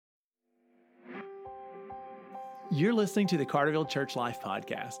You're listening to the Carterville Church Life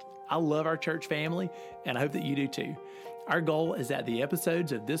Podcast. I love our church family, and I hope that you do too. Our goal is that the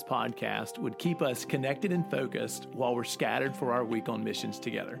episodes of this podcast would keep us connected and focused while we're scattered for our week on missions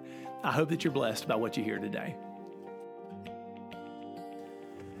together. I hope that you're blessed by what you hear today.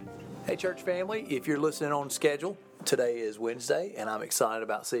 Hey, church family, if you're listening on schedule, today is Wednesday, and I'm excited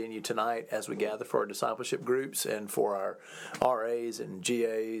about seeing you tonight as we gather for our discipleship groups and for our RAs and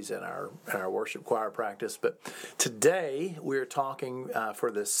GAs and our worship choir practice. But today we're talking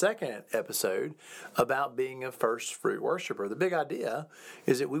for the second episode about being a first fruit worshiper. The big idea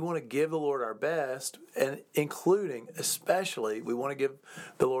is that we want to give the Lord our best, and especially, we want to give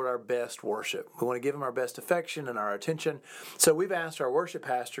the Lord our best worship. We want to give Him our best affection and our attention. So we've asked our worship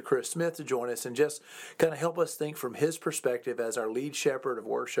pastor, Chris Smith, to join us and just kind of help us think from his perspective as our lead shepherd of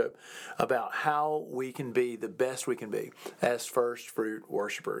worship about how we can be the best we can be as first fruit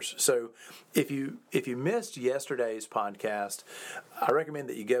worshipers. So if you missed yesterday's podcast, I recommend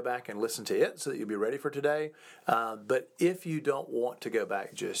that you go back and listen to it so that you'll be ready for today. But if you don't want to go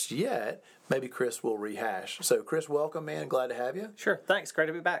back just yet, maybe Chris will rehash. So Chris, welcome, man. Glad to have you. Sure. Thanks. Great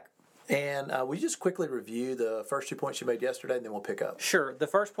to be back. And will you just quickly review the first 2 points you made yesterday, and then we'll pick up? Sure. The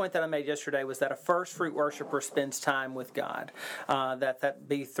first point that I made yesterday was that a first fruit worshiper spends time with God. That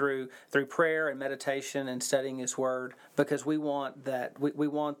be through prayer and meditation and studying His Word, because we want that we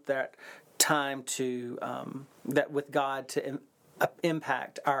want that time to that with God to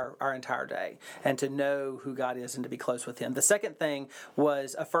impact our entire day and to know who God is and to be close with Him. The second thing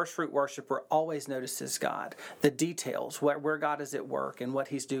was a first fruit worshiper always notices God, the details, where God is at work and what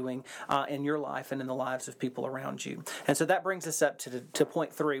He's doing in your life and in the lives of people around you. And so that brings us up to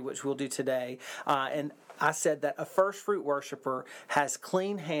point 3, which we'll do today. And I said that a first fruit worshiper has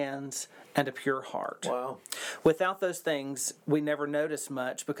clean hands and a pure heart. Wow. Without those things, we never notice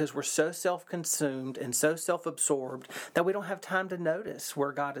much because we're so self-consumed and so self-absorbed that we don't have time to notice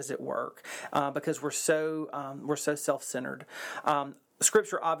where God is at work because we're so self-centered.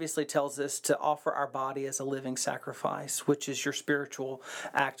 Scripture obviously tells us to offer our body as a living sacrifice, which is your spiritual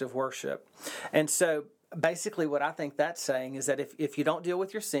act of worship. And so basically what I think that's saying is that if you don't deal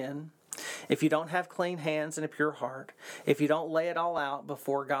with your sin, if you don't have clean hands and a pure heart, if you don't lay it all out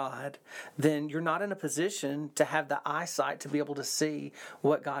before God, then you're not in a position to have the eyesight to be able to see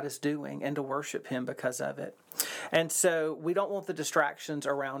what God is doing and to worship Him because of it. And so we don't want the distractions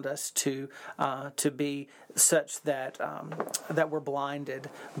around us to be such that that we're blinded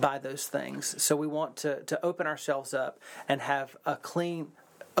by those things. So we want to open ourselves up and have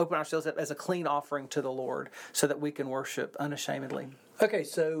open ourselves up as a clean offering to the Lord so that we can worship unashamedly. Okay,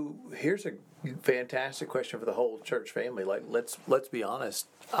 so here's a fantastic question for the whole church family. Like, let's be honest.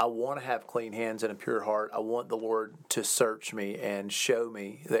 I want to have clean hands and a pure heart. I want the Lord to search me and show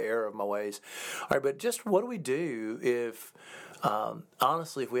me the error of my ways. All right, but just what do we do if,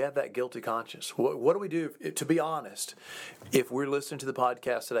 honestly, if we have that guilty conscience? What do we do, to be honest, if we're listening to the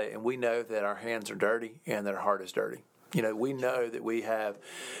podcast today and we know that our hands are dirty and that our heart is dirty? You know, we know that we have,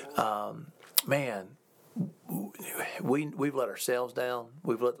 we've let ourselves down.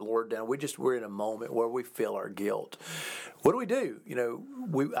 We've let the Lord down. We're in a moment where we feel our guilt. What do we do? You know,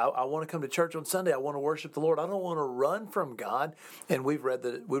 I want to come to church on Sunday. I want to worship the Lord. I don't want to run from God. And we've read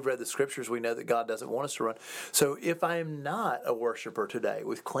the scriptures. We know that God doesn't want us to run. So if I am not a worshiper today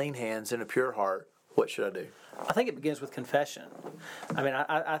with clean hands and a pure heart, what should I do? I think it begins with confession. I mean,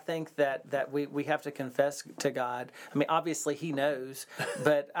 I think that we have to confess to God. I mean, obviously He knows,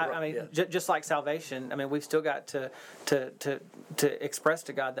 but just like salvation, I mean, we've still got to express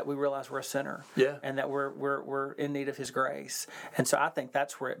to God that we realize we're a sinner, and that we're in need of His grace. And so I think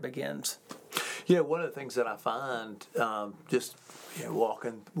that's where it begins. You know, one of the things that I find just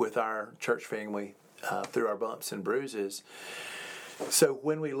walking with our church family through our bumps and bruises. So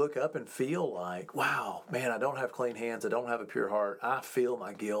when we look up and feel like, wow, man, I don't have clean hands, I don't have a pure heart, I feel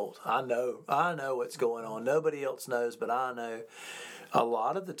my guilt. I know what's going on. Nobody else knows, but I know. A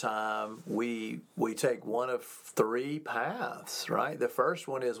lot of the time, we take one of 3 paths, right? The first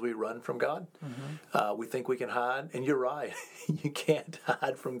one is we run from God. Mm-hmm. We think we can hide, and you're right. You can't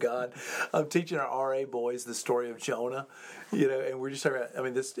hide from God. I'm teaching our RA boys the story of Jonah, and we're just talking about, I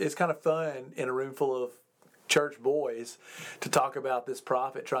mean, it's kind of fun in a room full of church boys to talk about this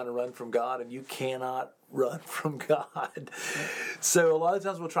prophet trying to run from God, and you cannot run from God. So a lot of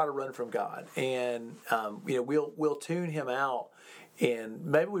times we'll try to run from God, and we'll tune Him out, and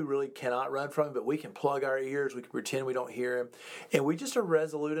maybe we really cannot run from Him, but we can plug our ears, we can pretend we don't hear Him, and we just are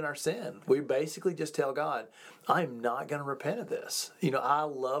resolute in our sin. We basically just tell God, I'm not going to repent of this. I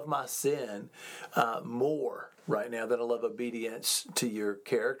love my sin more right now than I love obedience to your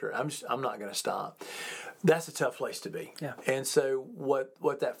character. I'm not going to stop. that's a tough place to be. Yeah. And so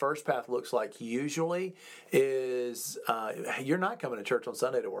what that first path looks like usually is you're not coming to church on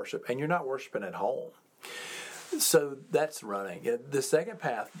Sunday to worship, and you're not worshiping at home. So that's running. The second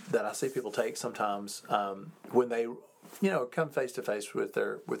path that I see people take sometimes when they come face to face with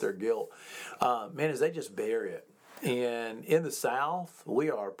their guilt, is they just bury it. And in the South,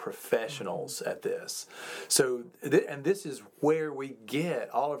 we are professionals at this. So, and this is where we get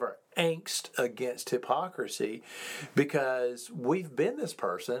all of our angst against hypocrisy, because we've been this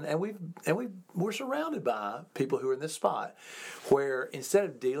person, and we're surrounded by people who are in this spot where instead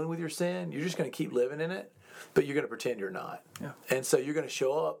of dealing with your sin, you're just going to keep living in it, but you're going to pretend you're not. Yeah. And so you're going to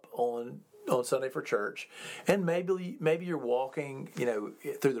show up on Sunday for church, and maybe you're walking,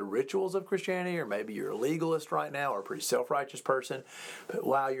 through the rituals of Christianity, or maybe you're a legalist right now, or a pretty self-righteous person, but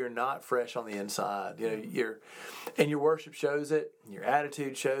wow, you're not fresh on the inside. And your worship shows it, your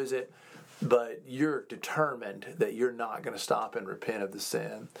attitude shows it, but you're determined that you're not going to stop and repent of the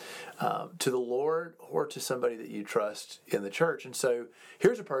sin to the Lord or to somebody that you trust in the church. And so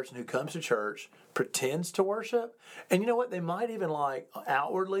here's a person who comes to church, pretends to worship, and you know what? They might even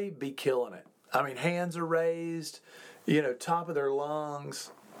outwardly be killing it. I mean, hands are raised, top of their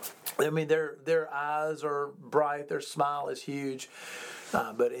lungs. I mean, their eyes are bright, their smile is huge,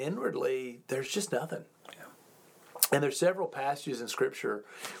 but inwardly there's just nothing. And there's several passages in Scripture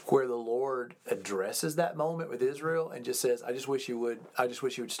where the Lord addresses that moment with Israel and just says, I just wish you would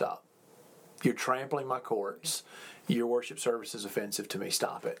stop. You're trampling my courts. Your worship service is offensive to me.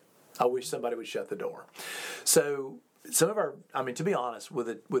 Stop it. I wish somebody would shut the door. So to be honest, with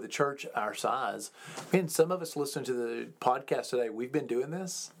a church our size, some of us listening to the podcast today, we've been doing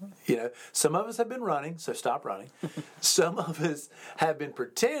this. Some of us have been running, so stop running. Some of us have been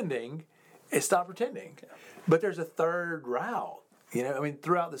pretending, and stop pretending. But there's a third route.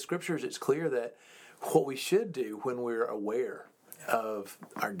 Throughout the Scriptures, it's clear that what we should do when we're aware of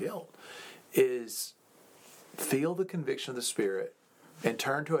our guilt is feel the conviction of the Spirit and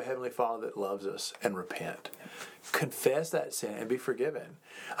turn to a Heavenly Father that loves us and repent. Confess that sin and be forgiven.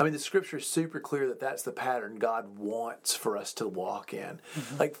 The Scripture is super clear that that's the pattern God wants for us to walk in.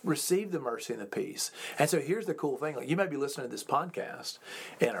 Receive the mercy and the peace. And so here's the cool thing. You may be listening to this podcast,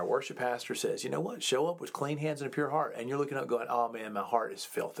 and our worship pastor says, you know what? Show up with clean hands and a pure heart. And you're looking up going, oh man, my heart is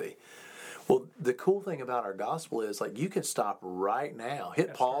filthy. Well, the cool thing about our gospel is you can stop right now,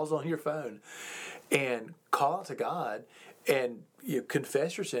 hit pause on your phone, and call out to God, and you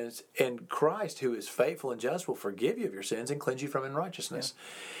confess your sins, and Christ, who is faithful and just, will forgive you of your sins and cleanse you from unrighteousness.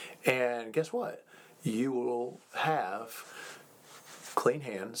 Yeah. And guess what? You will have clean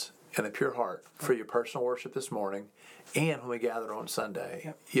hands and a pure heart for your personal worship this morning. And when we gather on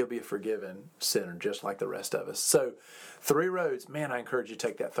Sunday, you'll be a forgiven sinner just like the rest of us. So 3 roads. Man, I encourage you to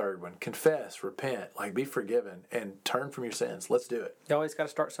take that third one. Confess, repent, be forgiven, and turn from your sins. Let's do it. You always got to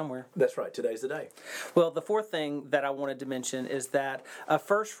start somewhere. That's right. Today's the day. Well, the fourth thing that I wanted to mention is that a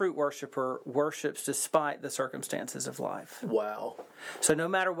first fruit worshiper worships despite the circumstances of life. Wow. So no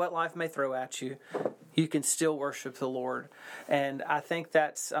matter what life may throw at you, you can still worship the Lord. And I think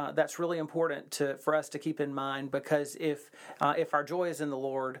that's really important for us to keep in mind, because if our joy is in the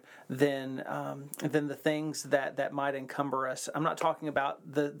Lord, then the things that might encumber us. I'm not talking about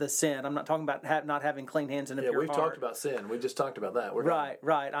the sin. I'm not talking about not having clean hands and a pure heart. Yeah, we've talked about sin. We just talked about that.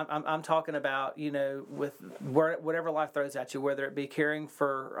 Right. I'm talking about with whatever life throws at you, whether it be caring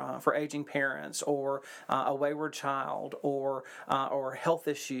for aging parents, or a wayward child, or health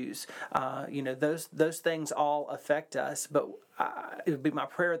issues. Those things all affect us, but it would be my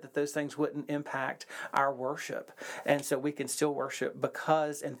prayer that those things wouldn't impact our worship, and so we can still worship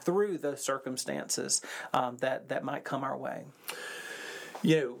because and through those circumstances that might come our way.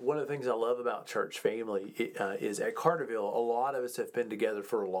 One of the things I love about church family is at Carterville, a lot of us have been together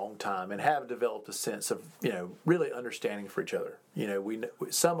for a long time and have developed a sense of, really understanding for each other.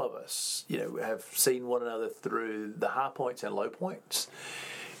 Some of us, have seen one another through the high points and low points.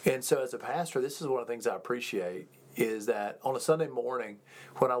 And so as a pastor, this is one of the things I appreciate, is that on a Sunday morning,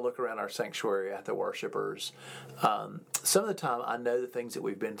 when I look around our sanctuary at the worshipers, some of the time I know the things that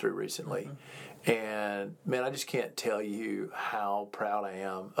we've been through recently. Mm-hmm. And man, I just can't tell you how proud I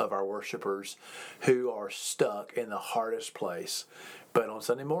am of our worshipers who are stuck in the hardest place. But on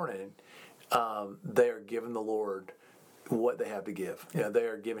Sunday morning, they are giving the Lord what they have to give. They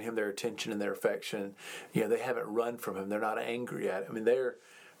are giving Him their attention and their affection. They haven't run from Him. They're not angry at Him.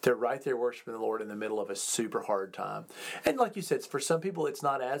 They're right there worshiping the Lord in the middle of a super hard time. And like you said, for some people it's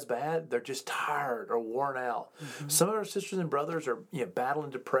not as bad. They're just tired or worn out. Mm-hmm. Some of our sisters and brothers are battling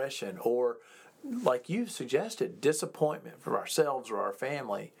depression, or like you suggested, disappointment from ourselves or our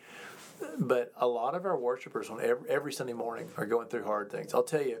family. But a lot of our worshipers on every Sunday morning are going through hard things. I'll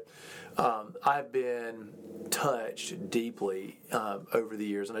tell you, I've been touched deeply over the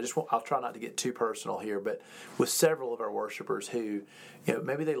years, and I'll try not to get too personal here, but with several of our worshipers who,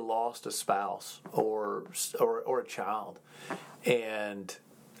 maybe they lost a spouse or a child, and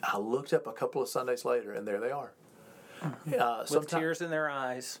I looked up a couple of Sundays later, and there they are. With tears in their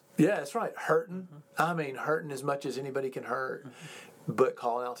eyes. Yeah, that's right. Hurting. I mean, hurting as much as anybody can hurt. But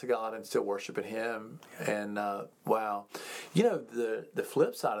calling out to God and still worshiping Him. And wow. The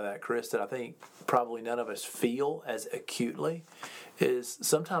flip side of that, Chris, that I think probably none of us feel as acutely is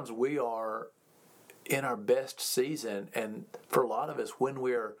sometimes we are in our best season. And for a lot of us, when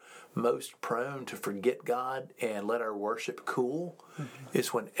we're most prone to forget God and let our worship cool,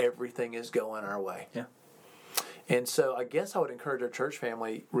 is when everything is going our way. Yeah. And so I guess I would encourage our church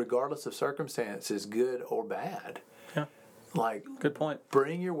family, regardless of circumstances, good or bad. Yeah. Like, good point.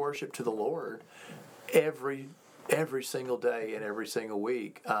 Bring your worship to the Lord every single day and every single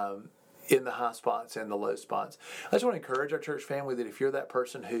week, in the high spots and the low spots. I just want to encourage our church family that if you're that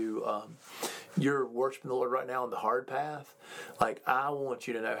person who you're worshiping the Lord right now on the hard path, like, I want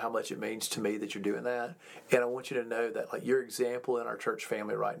you to know how much it means to me that you're doing that, and I want you to know that, like, your example in our church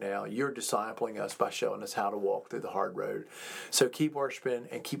family right now, you're discipling us by showing us how to walk through the hard road. So keep worshiping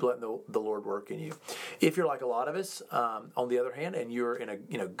and keep letting the Lord work in you. If you're like a lot of us, on the other hand, and you're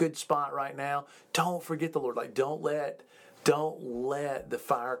in a good spot right now, don't forget the Lord. Like, don't let the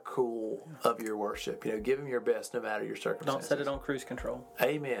fire cool of your worship. Give Him your best no matter your circumstances. Don't set it on cruise control.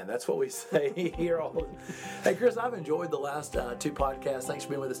 Amen. That's what we say here all the time. Hey, Chris, I've enjoyed the last 2 podcasts. Thanks for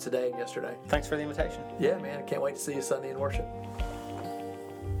being with us today and yesterday. Thanks for the invitation. Yeah, man. I can't wait to see you Sunday in worship.